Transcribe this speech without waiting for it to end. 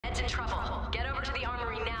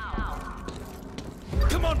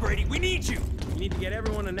Brady, we need you! We need to get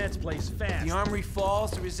everyone to Ned's place fast. The armory falls,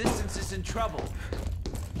 the resistance is in trouble.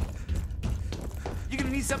 You're gonna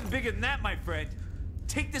need something bigger than that, my friend.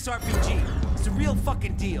 Take this RPG. It's a real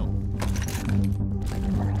fucking deal.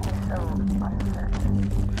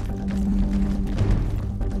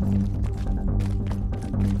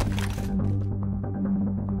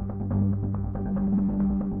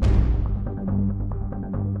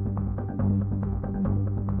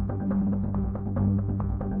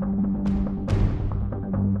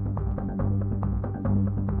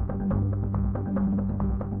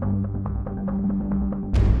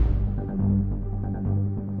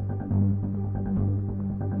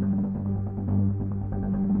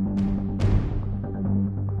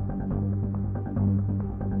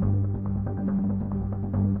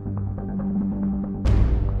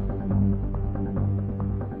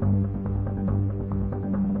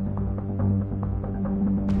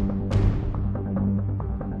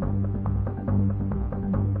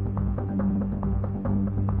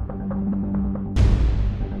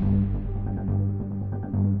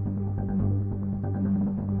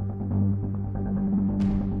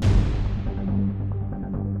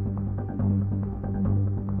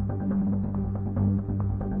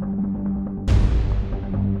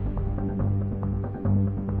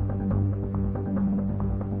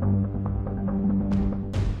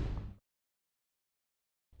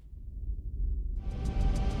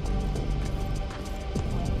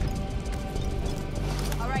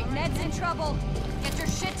 Trouble. Get your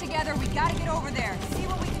shit together. We gotta get over there. See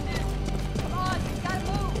what we can do. Come on, we gotta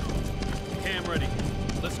move. Cam ready.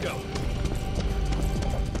 Let's go.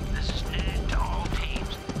 This is Ned to all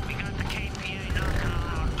teams. We got the KPA knocking on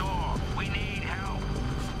our door. We need help.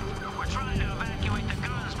 We're trying to evacuate the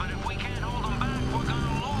guns, but if we can't hold them back, we're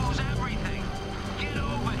gonna lose everything. Get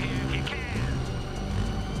over here if you can.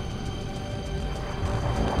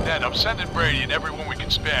 Ned, I'm sending Brady and everyone we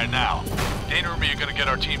can spare now. Dana and me are gonna get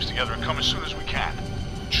our teams together and come as soon as we can.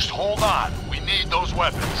 Just hold on. We need those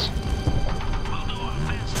weapons. We'll do our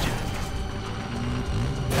best, Jack.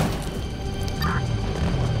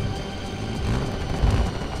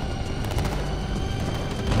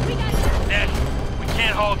 Ned, we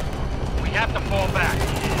can't hold them. We have to fall back.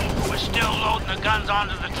 We're still loading the guns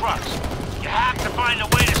onto the trucks. You have to find a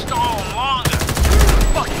way to stall them longer.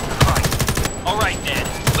 Fucking Christ. All right, Ned.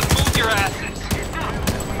 Let's move your asses.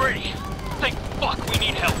 Brady, thank fuck we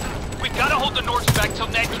need help. We gotta hold the Norks back till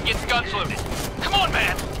Ned can get the guns loaded. Come on,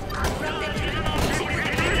 man.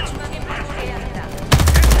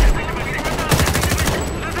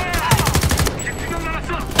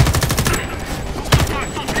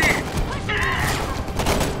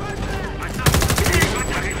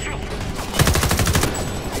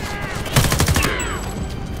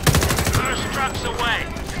 First truck's away.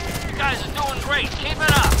 You guys are doing great. Keep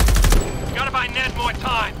it up. We gotta buy Ned more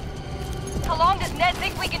time. How long does Ned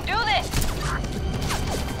think we can do this?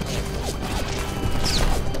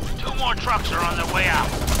 2 more trucks are on their way out.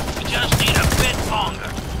 We just need a bit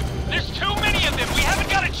longer. There's too many of them. We haven't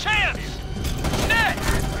got a chance. Ned!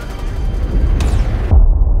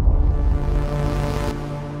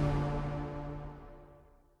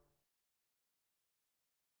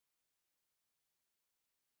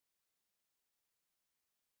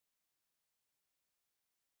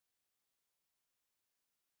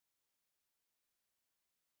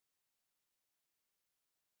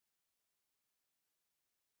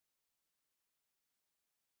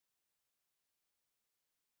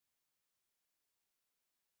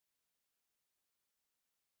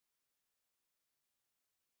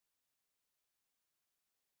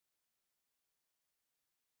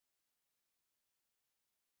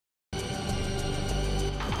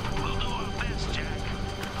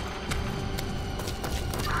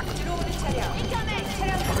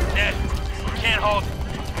 Ned, we can't hold them.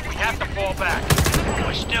 We have to fall back.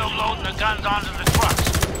 We're still loading the guns onto the trucks.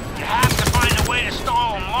 You have to find a way to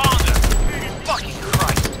stall them longer. Fucking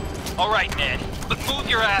Christ. All right, Ned. Let's move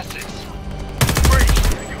your asses. Brady,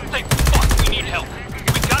 thank fuck we need help.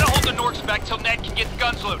 We gotta hold the Norks back till Ned can get the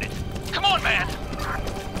guns loaded. Come on, man.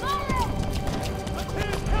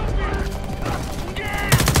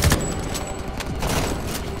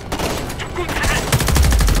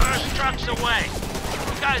 First truck's away.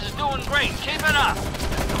 You guys are doing great. Keep it up.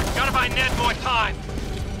 Gotta buy Ned more time.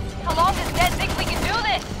 How long does Ned think we can do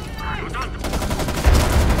this?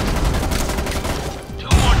 2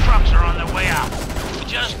 more trucks are on their way out. We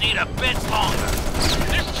just need a bit longer.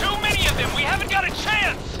 There's too many of them. We haven't got a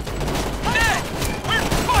chance. Ned, we're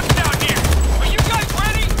fucked out here. Are you guys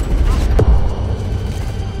ready?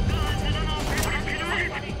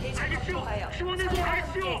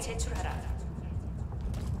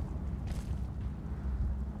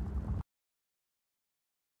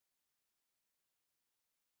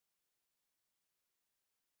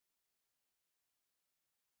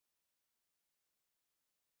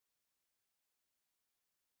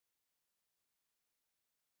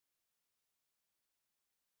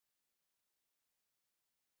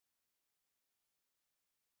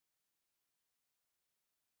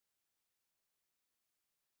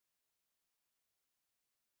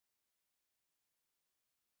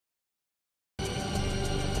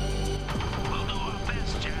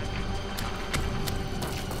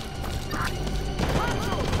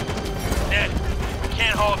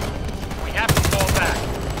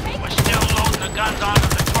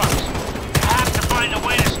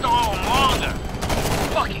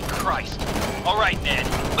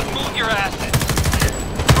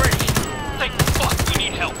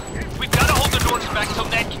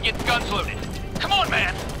 guns loaded. Come on,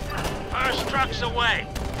 man! First truck's away.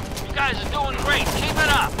 You guys are doing great. Keep it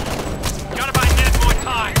up. Gotta buy Ned more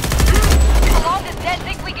time. How long does Ned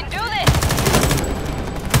think we can do this?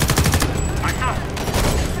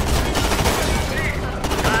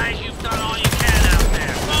 Guys, you've done all you can out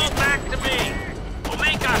there. Fall back to me. We'll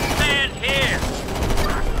make our stand here.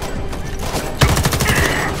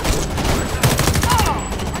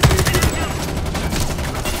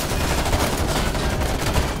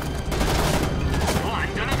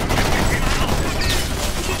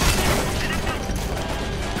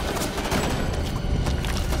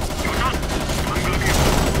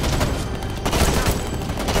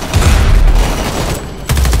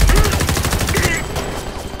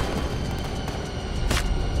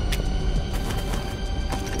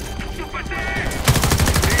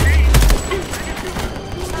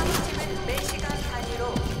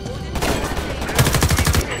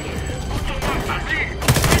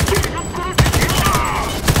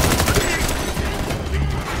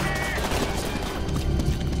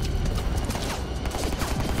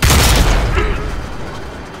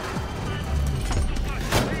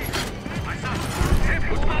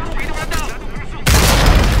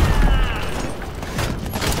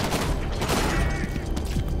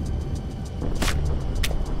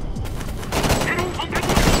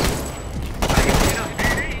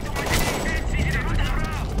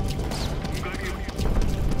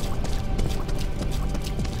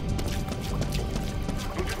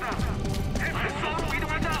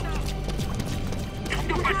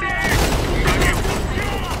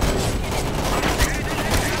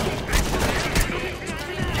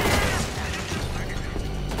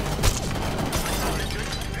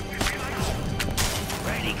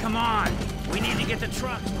 Come on! We need to get the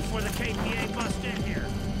trucks before the KPA bust in here.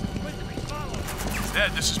 Quickly, follow!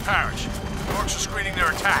 Ned, this is Parrish. The orcs are screening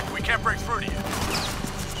their attack. We can't break through to you.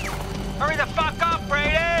 Hurry the fuck up,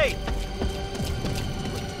 Brady!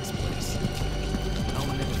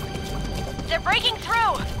 They're breaking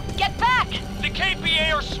through! Get back! The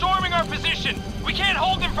KPA are storming our position! We can't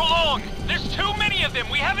hold them for long! There's too many of them!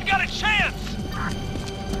 We haven't got a chance!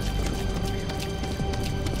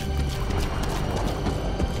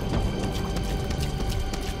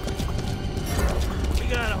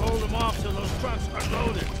 We gotta hold them off till those trucks are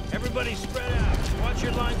loaded. Everybody spread out. Watch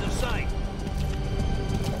your lines of sight.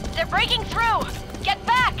 They're breaking through! Get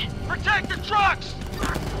back! Protect the trucks!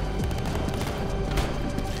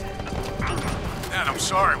 Ned, I'm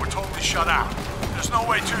sorry. We're totally shut out. There's no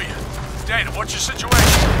way to you. Dana, what's your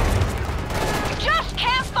situation? Just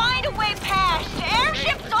can't find a way past!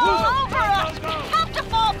 Airships all over us! We have to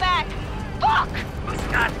fall back! Fuck!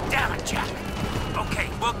 God damn it, Jack. Okay,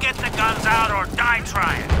 we'll get the guns out or die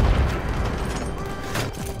trying.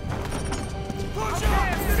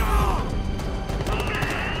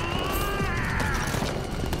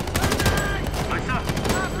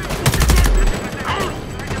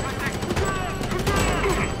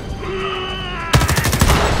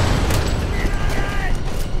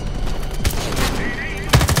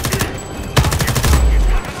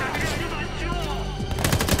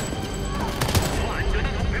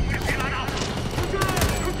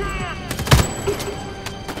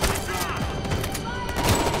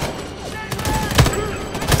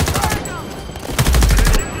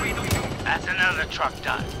 That's another truck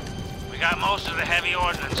done. We got most of the heavy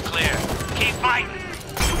ordnance clear. Keep fighting.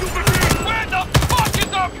 Where the fuck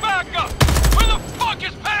is our backup? Where the fuck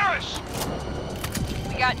is Parrish?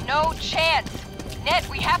 We got no chance! Ned,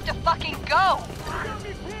 we have to fucking go!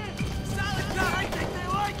 I think they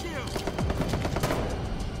like you!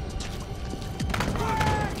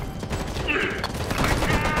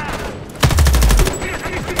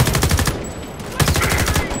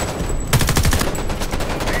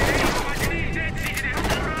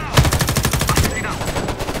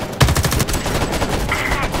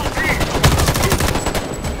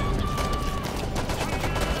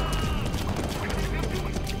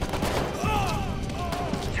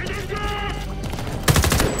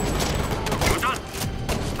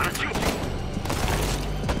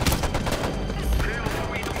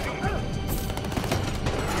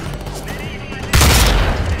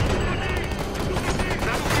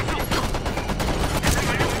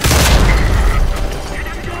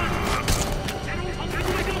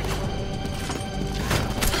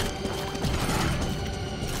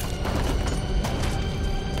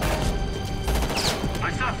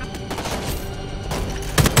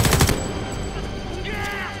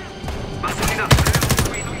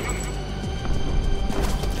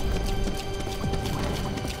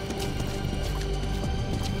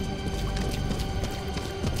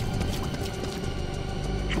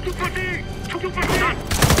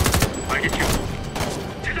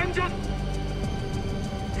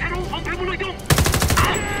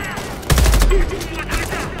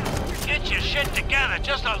 shit together.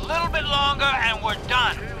 Just a little bit longer and we're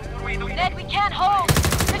done. Ned, we can't hold.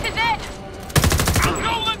 This is it.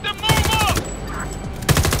 Don't let them move up!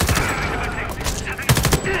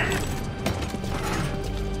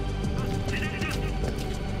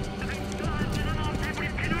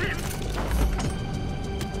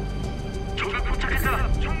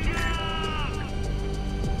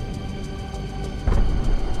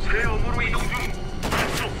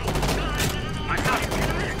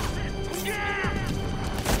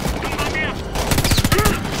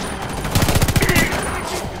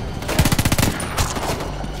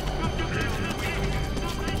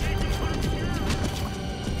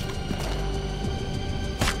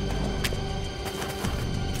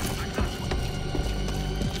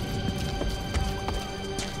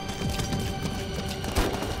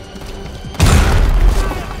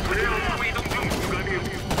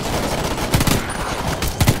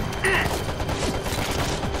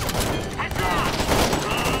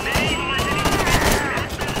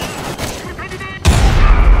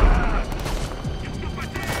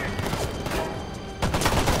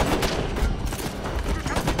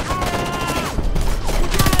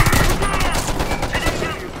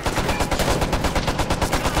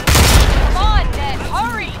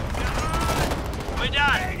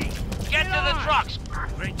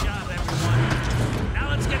 Great job, everyone. Now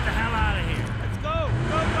let's get the hell out of here. Let's go!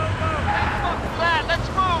 Go, go, go! Lad, let's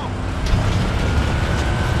move!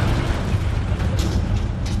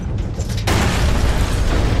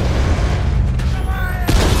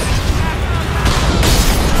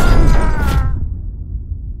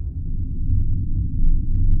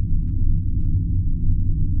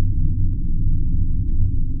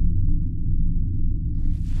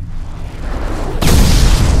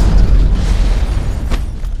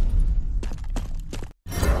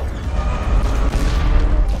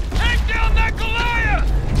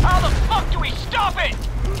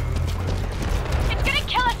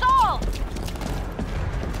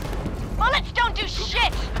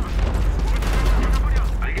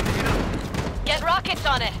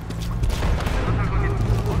 On it.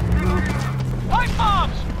 Pipe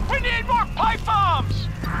bombs! We need more pipe bombs!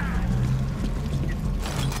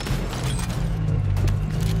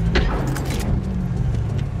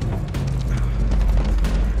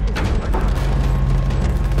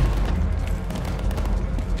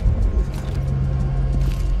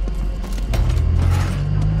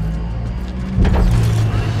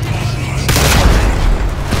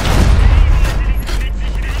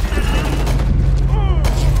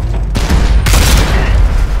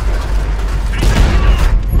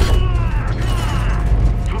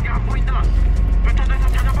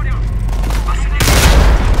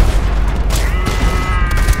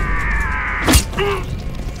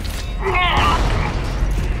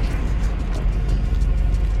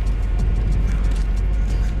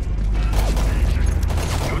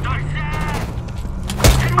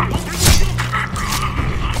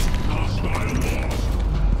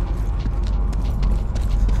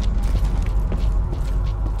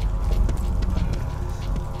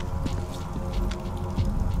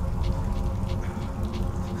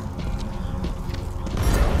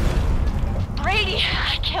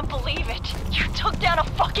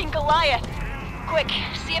 Goliath! Quick,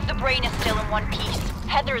 see if the brain is still in one piece.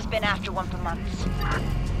 Heather has been after one for months.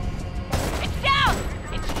 It's down!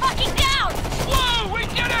 It's fucking down! Whoa, we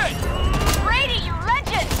did it! Brady, you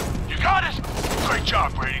legend! You got it! Great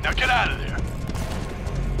job, Brady. Now get out of there.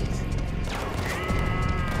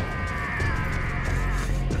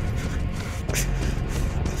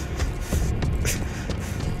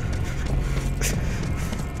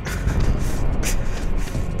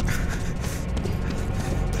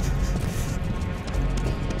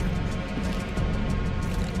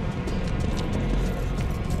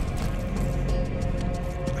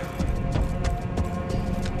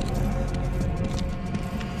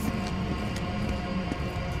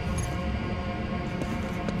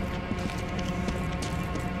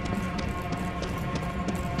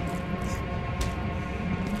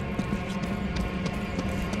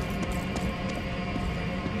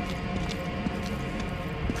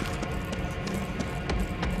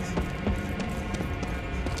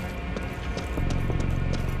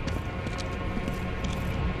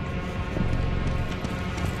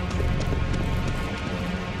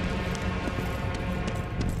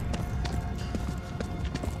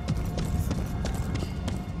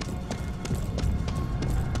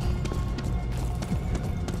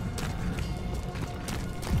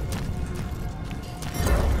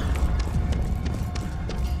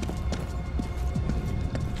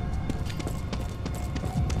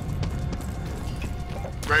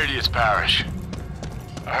 Brady, it's Parrish.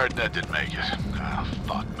 I heard Ned didn't make it. Oh,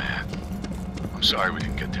 fuck, man. I'm sorry we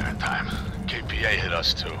didn't get there in time. KPA hit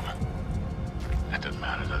us, too. That doesn't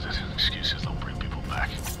matter, does it? Excuses don't bring people back.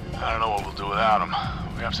 I don't know what we'll do without him.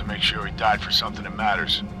 We have to make sure he died for something that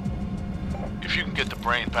matters. If you can get the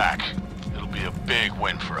brain back, it'll be a big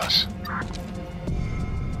win for us.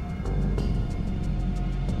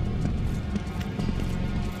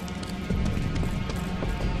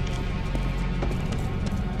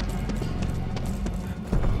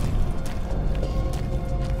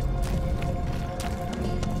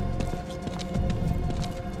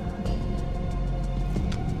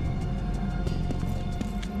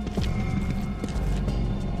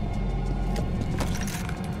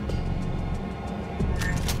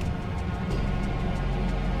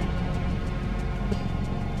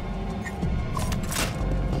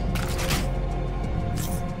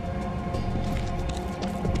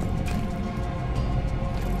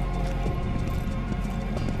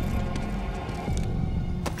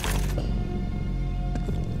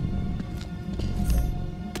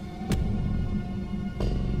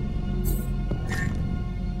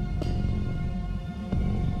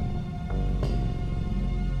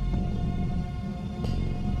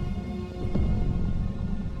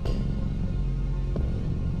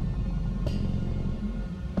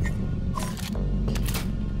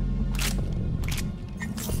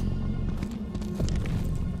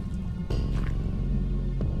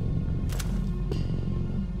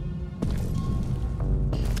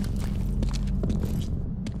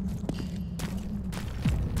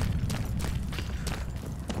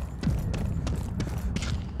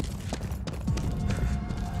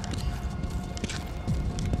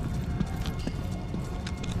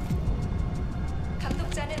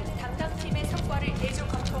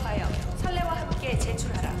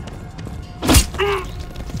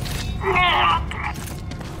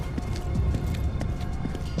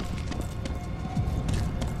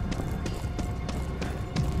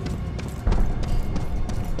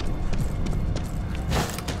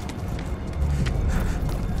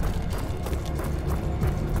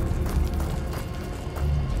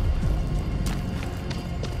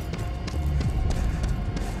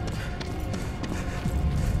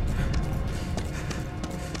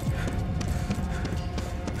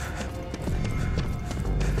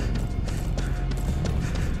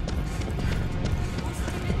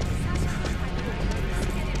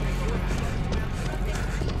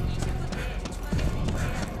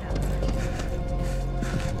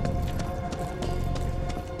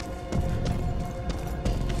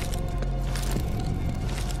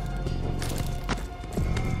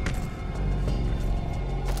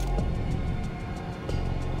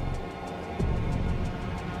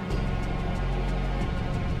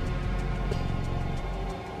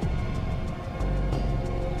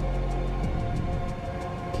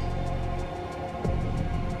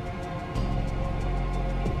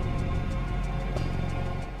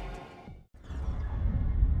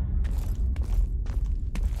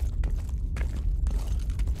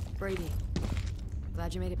 Brady,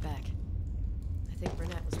 glad you made it back. I think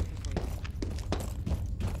Burnett was looking for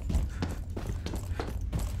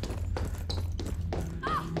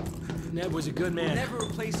you. Ned was a good man. We'll never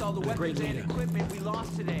replace all the weapons and leader. equipment we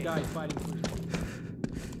lost today. Died fighting for you.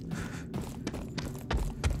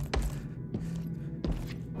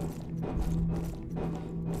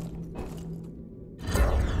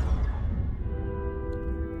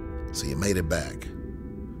 So you made it back.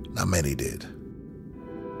 Not many did.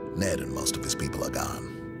 Ned and most of his people are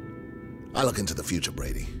gone. I look into the future,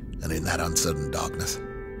 Brady, and in that uncertain darkness,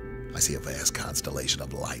 I see a vast constellation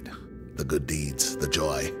of light. The good deeds, the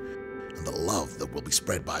joy, and the love that will be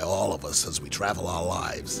spread by all of us as we travel our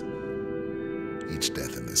lives. Each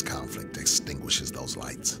death in this conflict extinguishes those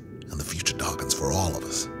lights, and the future darkens for all of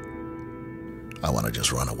us. I want to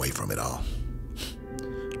just run away from it all.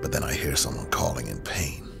 But then I hear someone calling in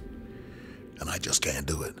pain, and I just can't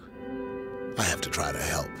do it. I have to try to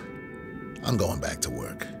help. I'm going back to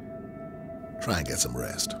work. Try and get some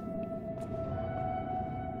rest.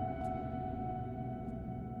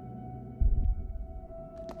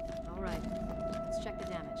 All right, let's check the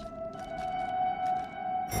damage.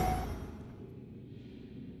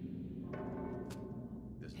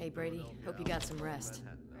 Hey, Brady, hope you got some rest.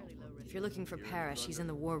 If you're looking for Parrish, he's in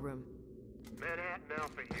the war room. Manhattan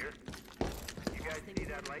Alpha here. You guys see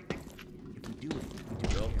that lightning? If we do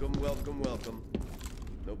it. Welcome, welcome, welcome.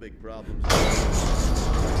 No big problems.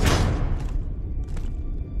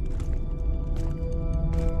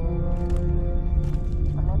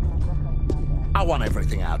 I want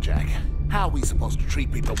everything out, Jack. How are we supposed to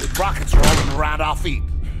treat people with rockets rolling around our feet?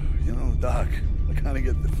 You know, Doc, I kind of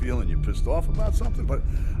get the feeling you're pissed off about something, but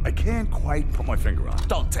I can't quite put my finger on it.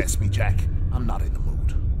 Don't test me, Jack. I'm not in the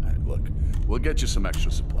mood. All right, look, we'll get you some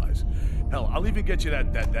extra supplies. Hell, I'll even get you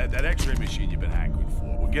that X-ray machine you've been hankering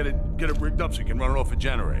for. We'll get it rigged up so you can run it off a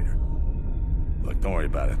generator. Look, don't worry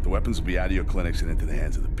about it. The weapons will be out of your clinics and into the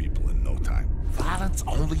hands of the people in no time. Violence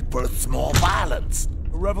only births more violence.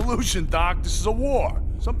 A revolution, Doc. This is a war.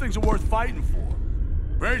 Some things are worth fighting for.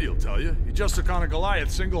 Brady will tell you. He just took on a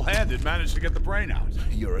Goliath single-handed, managed to get the brain out.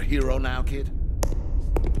 You're a hero now, kid?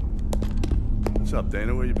 What's up,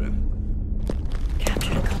 Dana? Where you been?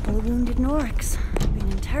 Captured a couple of wounded Norks.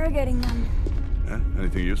 Been interrogating them. Yeah?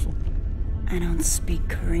 Anything useful? I don't speak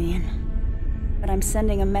Korean. But I'm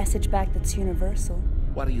sending a message back that's universal.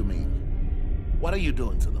 What do you mean? What are you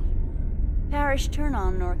doing to them? Parrish, turn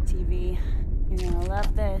on Nork TV. You're gonna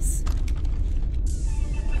love this.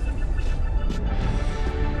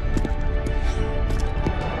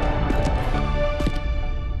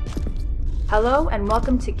 Hello and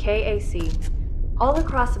welcome to KAC. All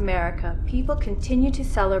across America, people continue to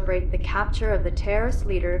celebrate the capture of the terrorist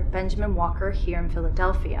leader Benjamin Walker here in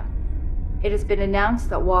Philadelphia. It has been announced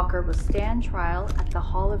that Walker will stand trial at the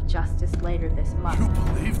Hall of Justice later this month.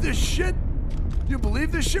 You believe this shit? You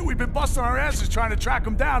believe this shit? We've been busting our asses trying to track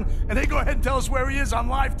him down, and they go ahead and tell us where he is on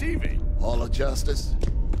live TV. Hall of Justice?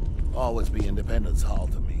 Always be Independence Hall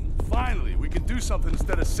to me. Finally, we can do something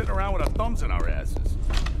instead of sitting around with our thumbs in our asses.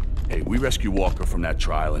 Hey, we rescue Walker from that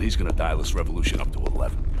trial, and he's gonna dial this revolution up to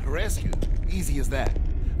 11. Rescue? Easy as that.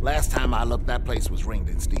 Last time I looked, that place was ringed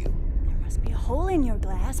in steel. There must be a hole in your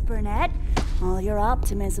glass, Burnett. All your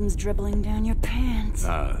optimism's dribbling down your pants.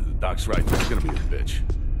 Doc's right. This is gonna be a bitch.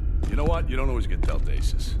 You know what? You don't always get dealt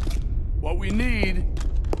aces. What we need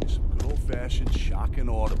is some good old-fashioned shock and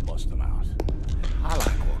awe to bust them out. I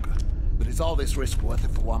like Walker, but is all this risk worth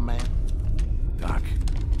it for one man? Doc,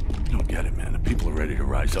 you don't get it, man. The people are ready to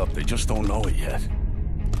rise up. They just don't know it yet.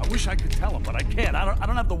 I wish I could tell them, but I can't. I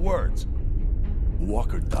don't have the words.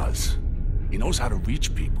 Walker does. He knows how to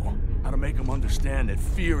reach people, how to make them understand that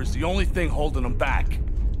fear is the only thing holding them back.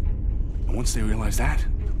 And once they realize that,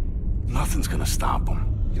 nothing's gonna stop them.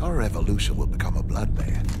 Your revolution will become a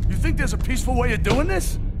bloodbath. You think there's a peaceful way of doing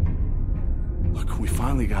this? Look, we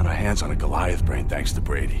finally got our hands on a Goliath brain thanks to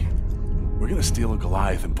Brady. We're gonna steal a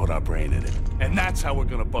Goliath and put our brain in it. And that's how we're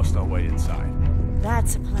gonna bust our way inside.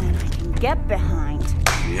 That's a plan I can get behind.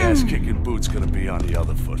 The ass-kicking boot's gonna be on the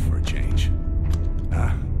other foot for a change.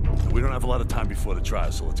 We don't have a lot of time before the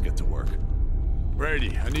trial, so let's get to work.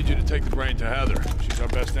 Brady, I need you to take the brain to Heather. She's our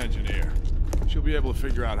best engineer. She'll be able to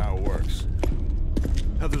figure out how it works.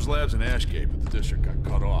 Heather's lab's in Ashgate, but the district got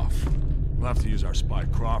cut off. We'll have to use our spy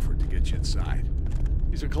Crawford to get you inside.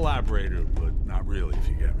 He's a collaborator, but not really, if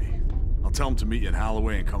you get me. I'll tell him to meet you in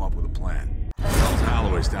Holloway and come up with a plan.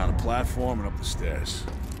 Holloway's down a platform and up the stairs.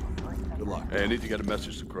 Good luck. Hey, I need to get a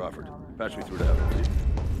message to Crawford. Patch me through to Heather, please.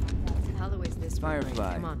 Holloway's this way, right?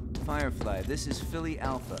 Firefly. Come on. Firefly, this is Philly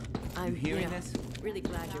Alpha. I'm You hearing this? Really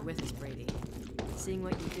glad you're with us, Brady. Seeing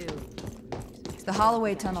what you do. The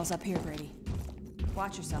Holloway tunnel's up here, Brady.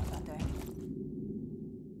 Watch yourself out there.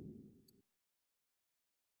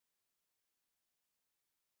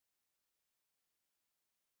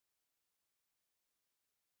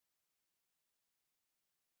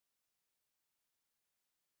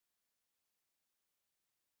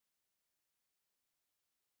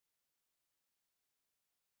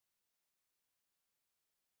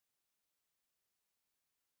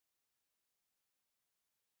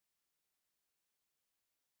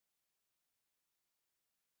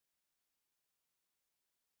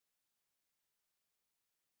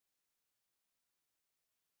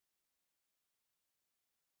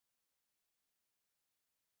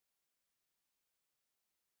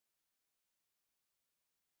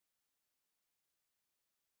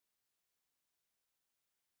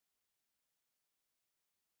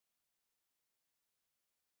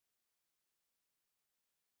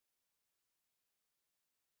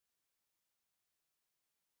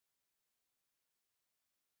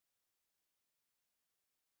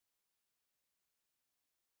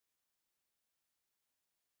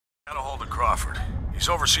 Got a hold of Crawford. He's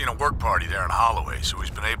overseeing a work party there in Holloway, so he's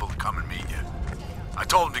been able to come and meet you. I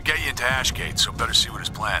told him to get you into Ashgate, so better see what his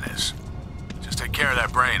plan is. Just take care of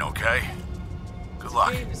that brain, okay? Good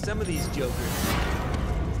luck. Some of these jokers.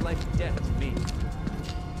 It's life and death to me.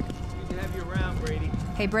 Good to have you around, Brady.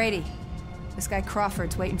 Hey, Brady. This guy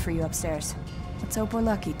Crawford's waiting for you upstairs. Let's hope we're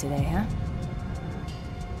lucky today, huh?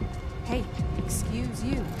 Hey, excuse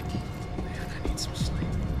you. Man, I need some sleep.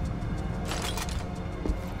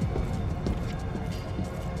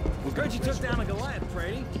 Heard you took down a Goliath,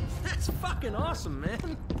 Brady. That's fucking awesome,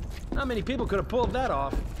 man. Not many people could have pulled that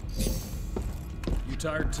off. You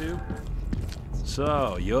tired too?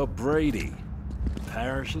 So, you're Brady,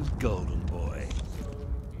 Parrish's golden boy.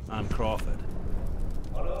 I'm Crawford.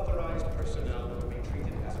 Unauthorized personnel will be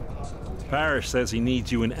treated as a possible... Parrish says he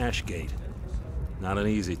needs you in Ashgate. Not an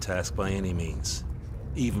easy task by any means,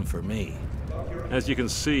 even for me. As you can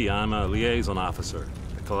see, I'm a liaison officer,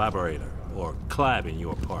 a collaborator, or collab in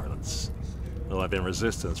your parlance. Though I've been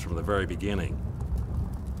resistance from the very beginning.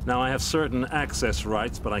 Now I have certain access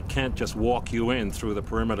rights, but I can't just walk you in through the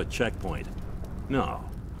perimeter checkpoint. No,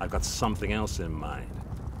 I've got something else in mind.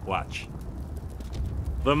 Watch.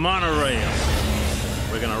 The monorail!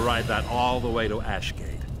 We're gonna ride that all the way to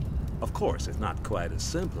Ashgate. Of course, it's not quite as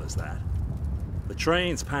simple as that. The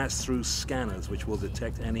trains pass through scanners which will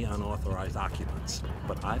detect any unauthorized occupants,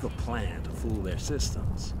 but I've a plan to fool their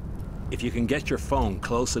systems. If you can get your phone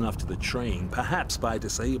close enough to the train, perhaps by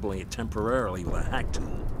disabling it temporarily with a hack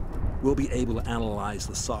tool, we'll be able to analyze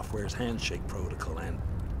the software's handshake protocol and...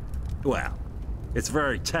 well, it's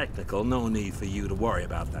very technical, no need for you to worry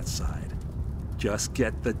about that side. Just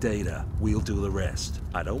get the data, we'll do the rest.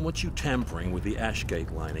 I don't want you tampering with the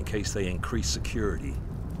Ashgate line in case they increase security.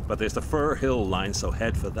 But there's the Fur Hill line, so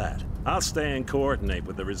head for that. I'll stay and coordinate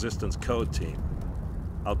with the Resistance Code team.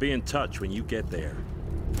 I'll be in touch when you get there.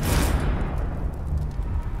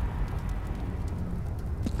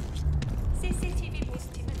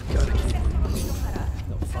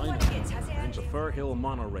 The Fur Hill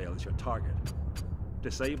monorail is your target.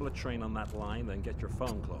 Disable a train on that line, then get your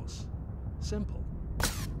phone close. Simple.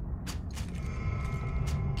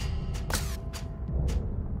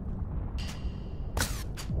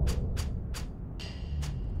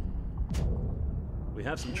 We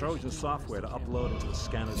have some Trojan software to upload into the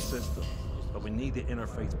scanner system, but we need the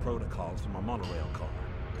interface protocols from a monorail car.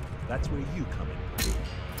 That's where you come in.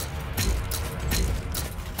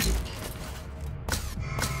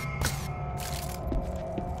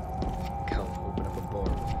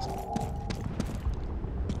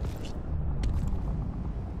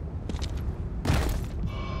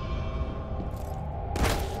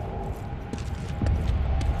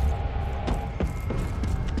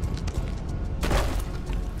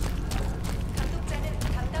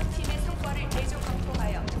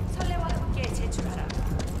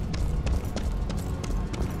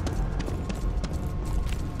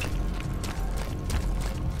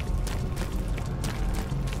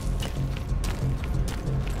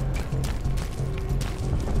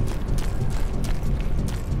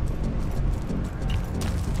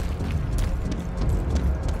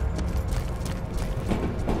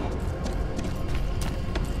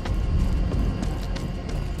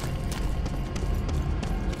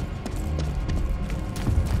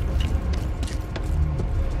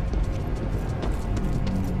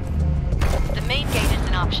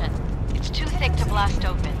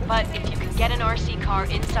 But if you can get an RC car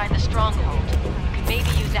inside the stronghold, you can maybe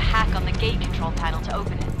use a hack on the gate control panel to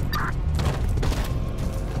open it.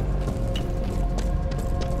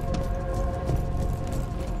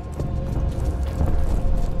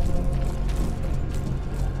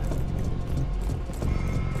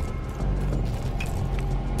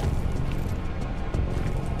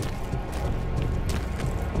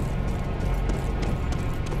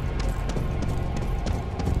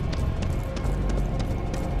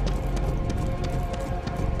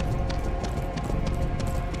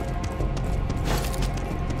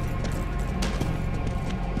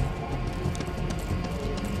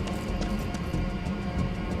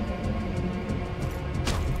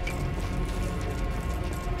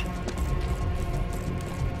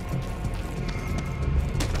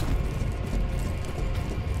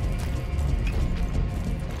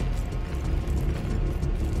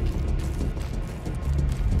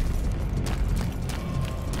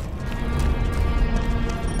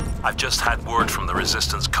 I've just had word from the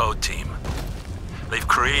Resistance Code team. They've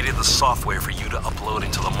created the software for you to upload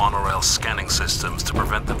into the monorail scanning systems to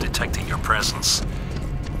prevent them detecting your presence.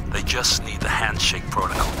 They just need the handshake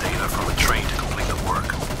protocol data from the train to complete the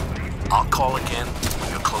work. I'll call again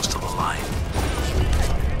when you're close to the line.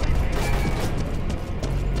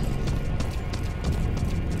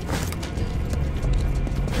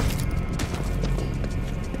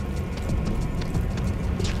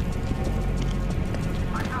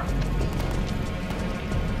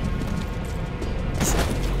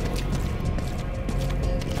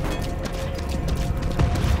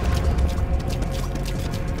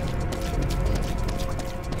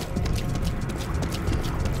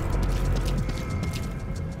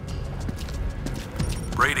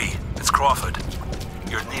 Brady, it's Crawford.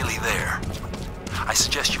 You're nearly there. I suggest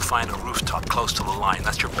suggest you find a rooftop close to the line.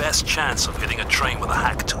 That's your best chance of hitting a train with a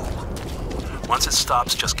hack tool. Once it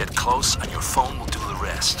stops, just get close and your phone will do the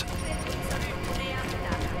rest.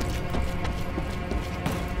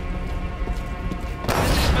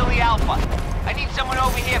 This is Philly Alpha. I need someone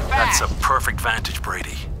over here fast. That's a perfect vantage,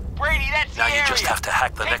 Brady. Brady, that's the Now you area. just have to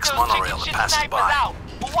hack the Take next those monorail chicken that shit passes snipers by. out.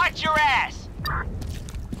 But watch your ass.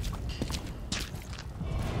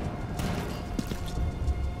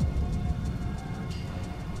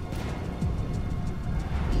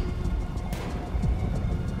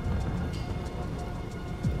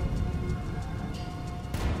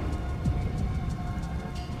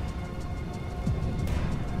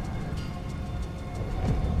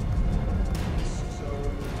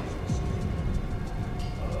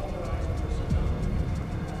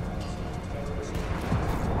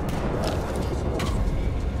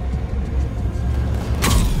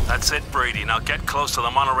 That's it, Brady. Now get close to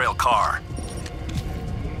the monorail car.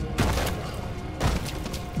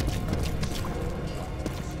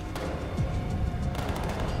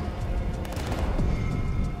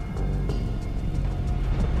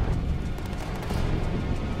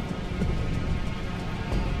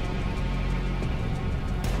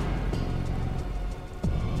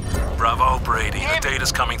 Bravo, Brady. The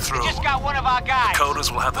data's coming through. We just got one of our guys.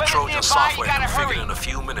 Coders will have the Whoever's Trojan nearby, software you gotta configured hurry. in a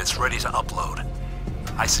few minutes, ready to upload.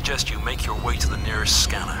 I suggest you make your way to the nearest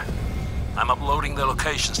scanner. I'm uploading the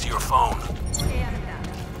locations to your phone.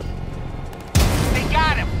 They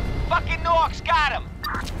got him. Fucking Norks got him.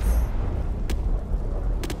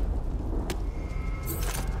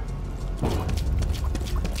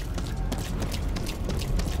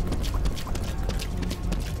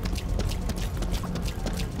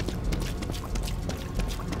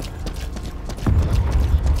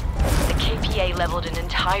 The KPA leveled an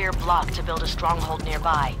entire block to build a stronghold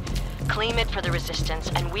nearby. Claim it for the Resistance,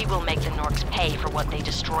 and we will make the Norks pay for what they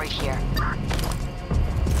destroyed here.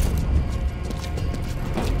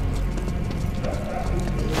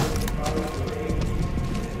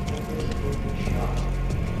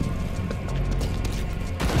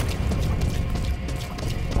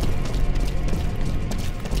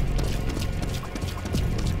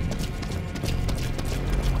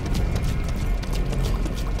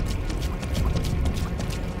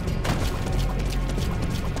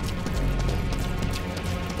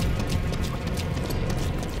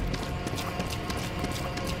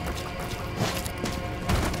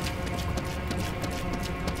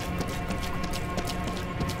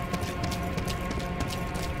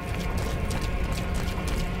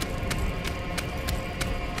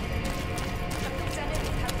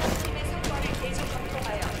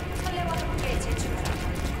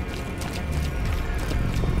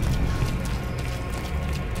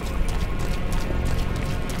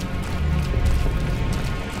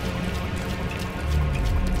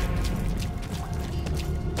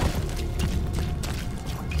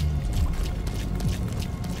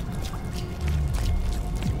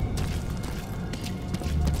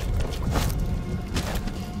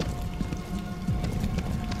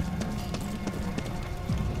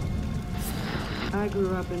 I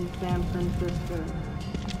grew up in San Francisco.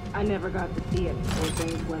 I never got to see it before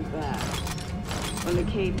things went bad. When the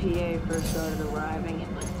KPA first started arriving, it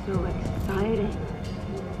was so exciting.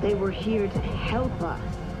 They were here to help us.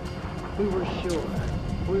 We were sure.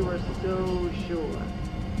 We were so sure.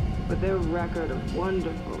 But their record of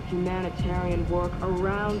wonderful humanitarian work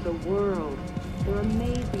around the world, their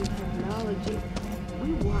amazing technology,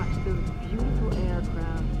 we watched those beautiful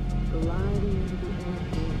aircraft gliding into the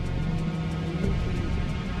airport.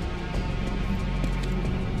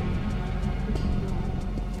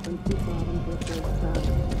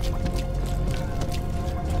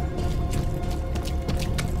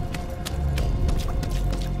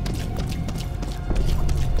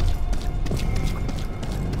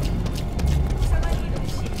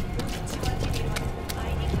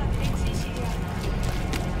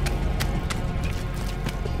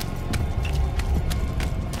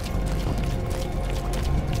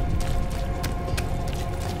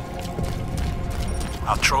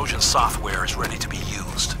 Our Trojan software is ready to be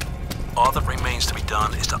used. All that remains to be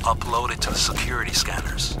done is to upload it to the security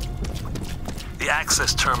scanners. The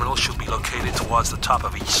access terminal should be located towards the top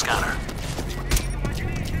of each scanner.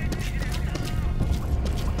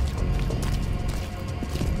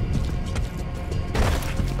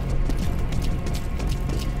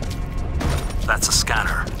 That's a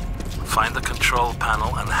scanner. Find the control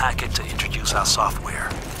panel and hack it to introduce our software.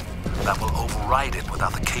 That will override it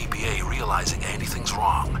without the KPA realizing anything's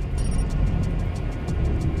wrong.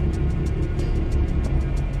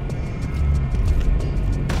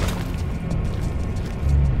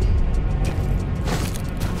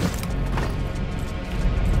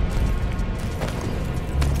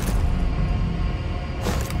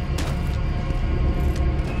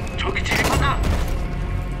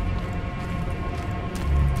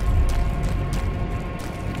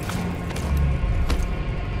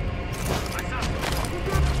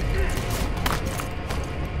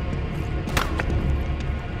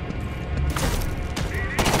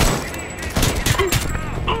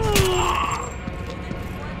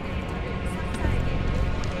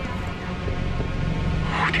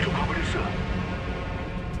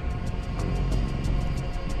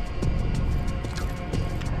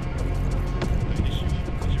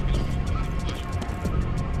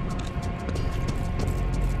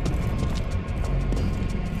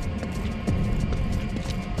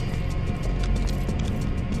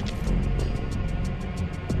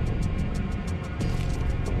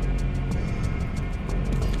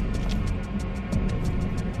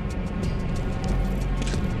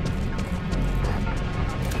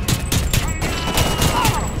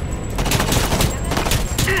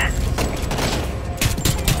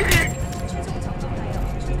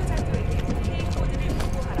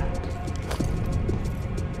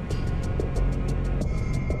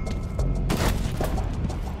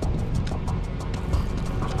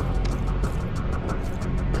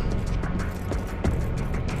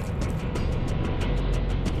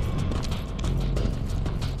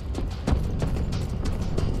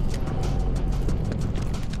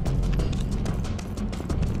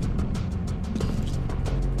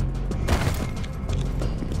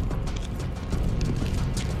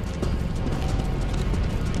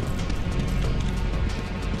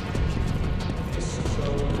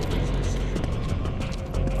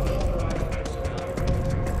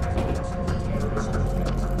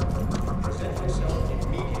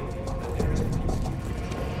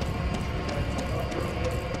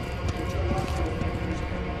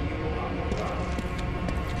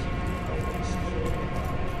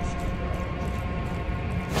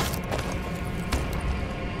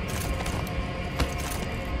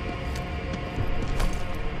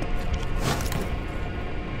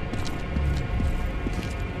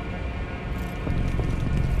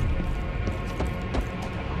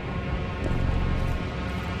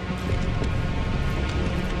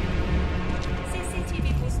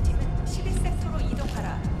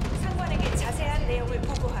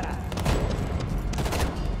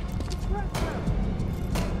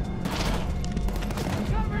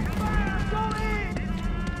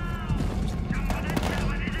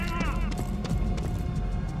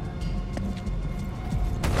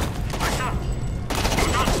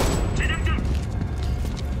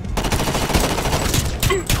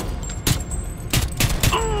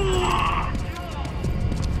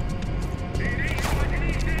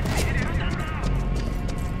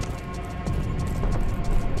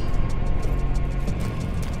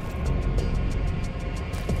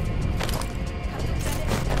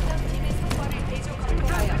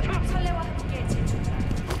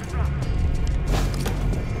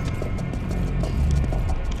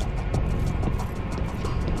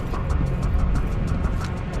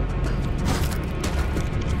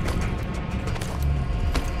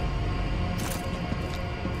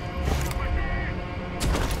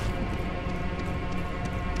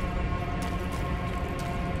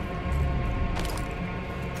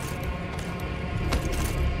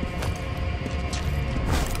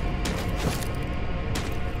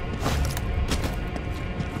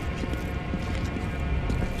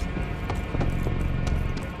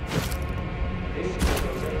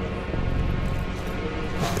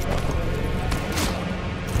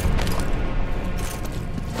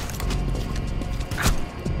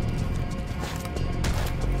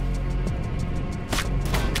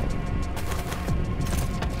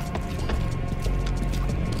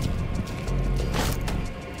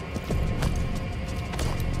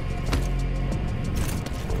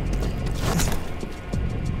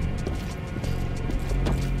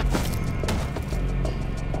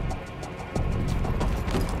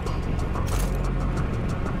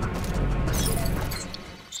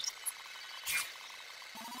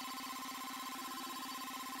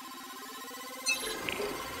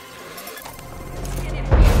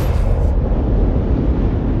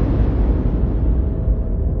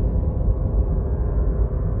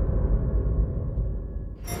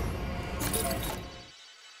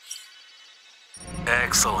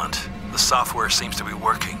 Excellent. The software seems to be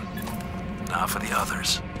working. Now for the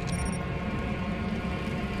others.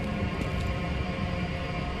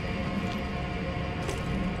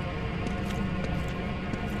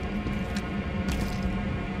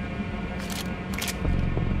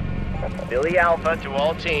 Billy Alpha to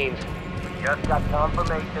all teams. We just got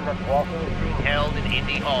confirmation that Walker is being held in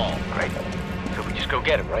Indy Hall. Right. So we just go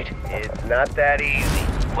get him, right? It's not that easy.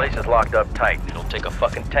 The place is locked up tight. It'll take a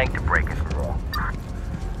fucking tank to break it through.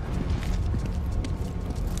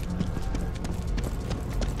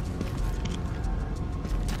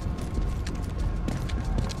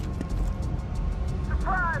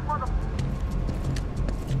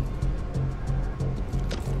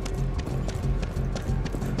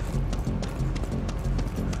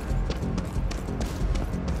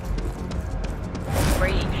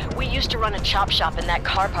 We used to run a chop shop in that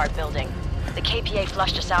car part building. The KPA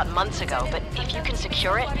flushed us out months ago, but if you can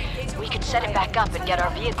secure it, we could set it back up and get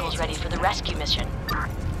our vehicles ready for the rescue mission.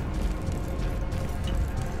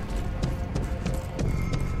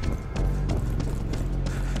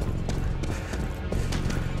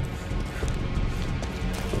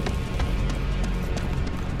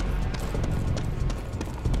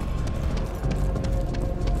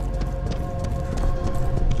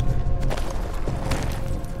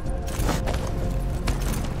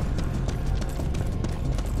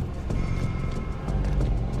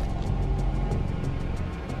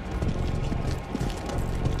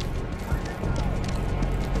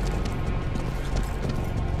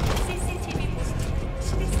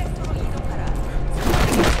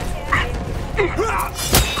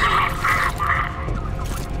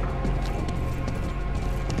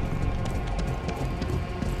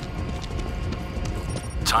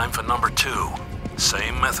 Time for number 2.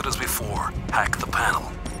 Same method as before. Hack the panel.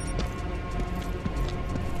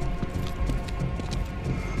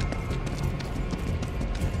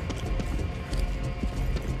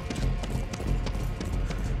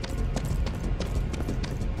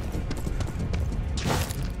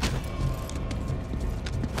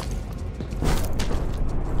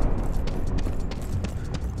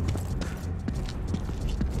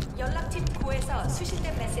 연락팀 9에서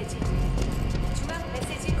수신된 메시지. 중앙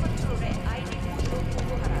메시지 컨트롤에 아이디 코드로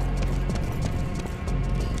보고하라.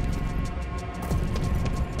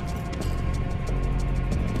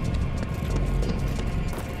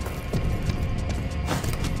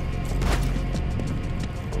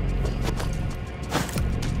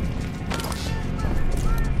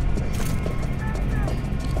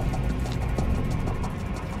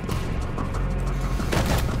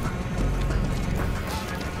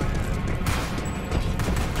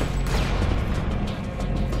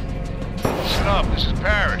 This is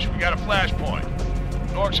Parrish. We got a flashpoint.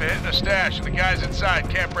 Norks are hitting the stash and the guys inside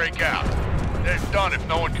can't break out. They're done if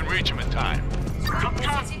no one can reach them in time.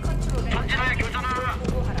 메시지 컨트롤에 아이디 코드로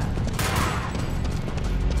보고하라.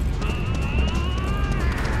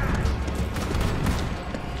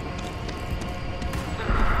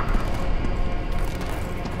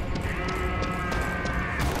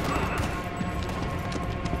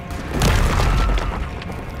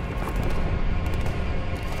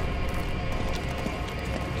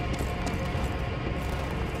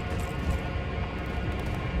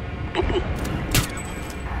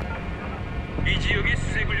 이 지역에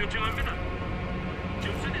수색을 요청합니다.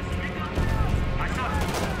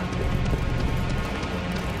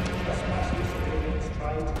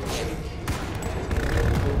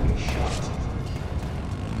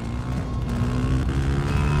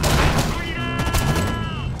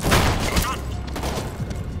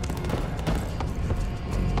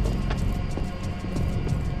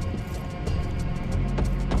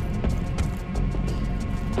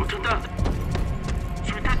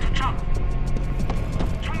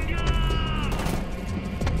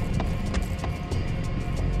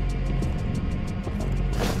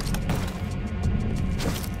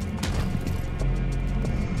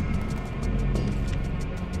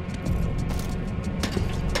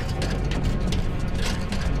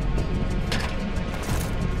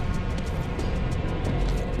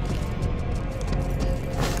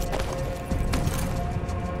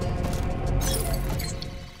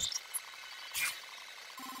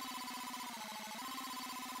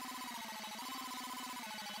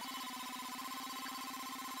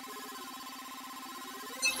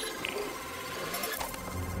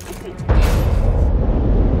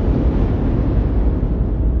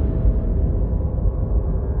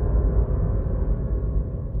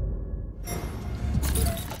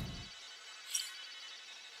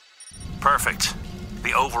 Perfect.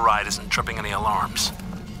 The override isn't tripping any alarms.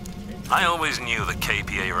 I always knew the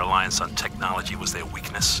KPA reliance on technology was their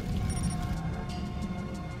weakness.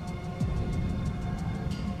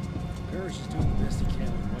 Parrish is doing the best he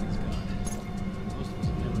can with what he's got. Most of us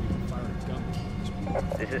have never even fired a gun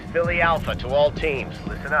before. This is Philly Alpha to all teams.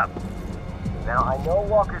 Listen up. Now, I know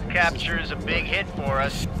Walker's capture is a big hit for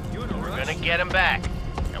us. We're gonna get him back,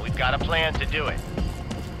 and we've got a plan to do it.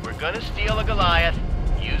 We're gonna steal a Goliath,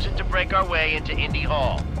 use it to break our way into Indy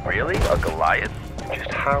Hall. Really? A Goliath?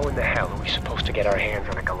 Just how in the hell are we supposed to get our hands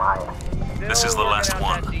on a Goliath? This is the last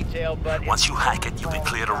one. Once you hack it, you'll be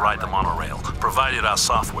clear to ride the monorail, provided our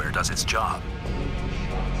software does its job.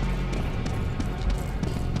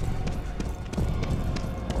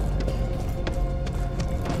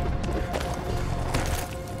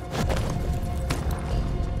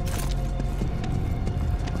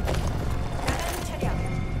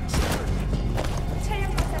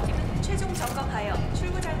 차량 검사팀은 최종 점검하여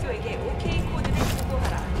출구 장교에게 OK 코드를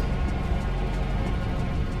보고하라.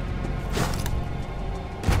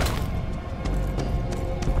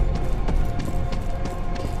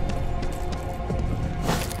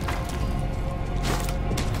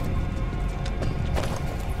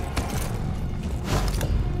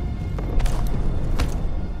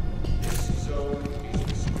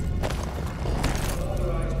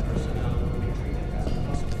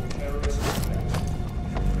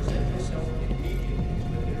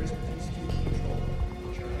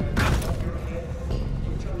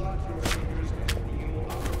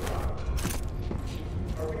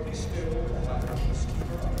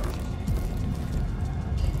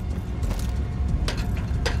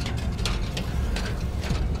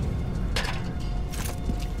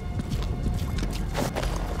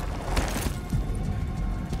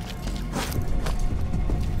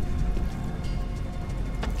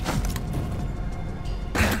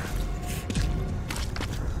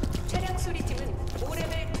 차량 수리팀은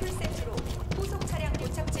 5레벨 풀세트로 후속 차량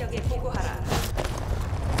도착 지역에 보고하라.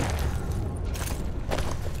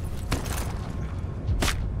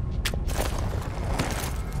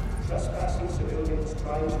 Trespassing civilians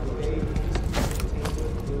trying to evade police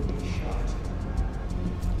containment will be shot.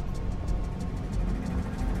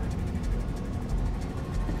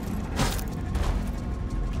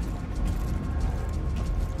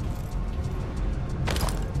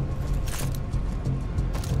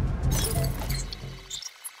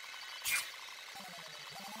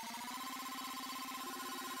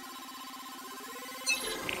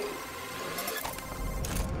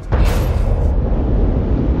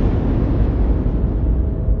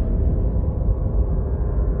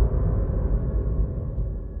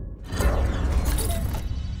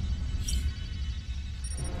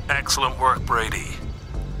 Excellent work, Brady.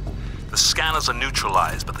 The scanners are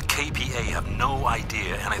neutralized, but the KPA have no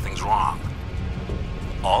idea anything's wrong.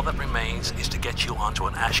 All that remains is to get you onto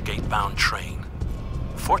an Ashgate-bound train.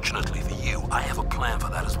 Fortunately for you, I have a plan for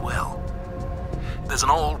that as well. There's an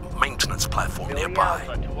old maintenance platform nearby.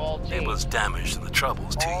 It was damaged in the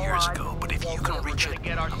Troubles 2 years ago, but if you can reach it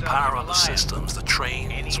and power on the systems, the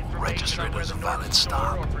train is registered as a valid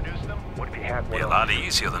stop. Be a lot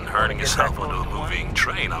easier than hurting yourself onto a moving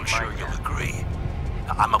train, I'm sure you'll agree.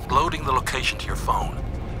 I'm uploading the location to your phone.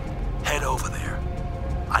 Head over there.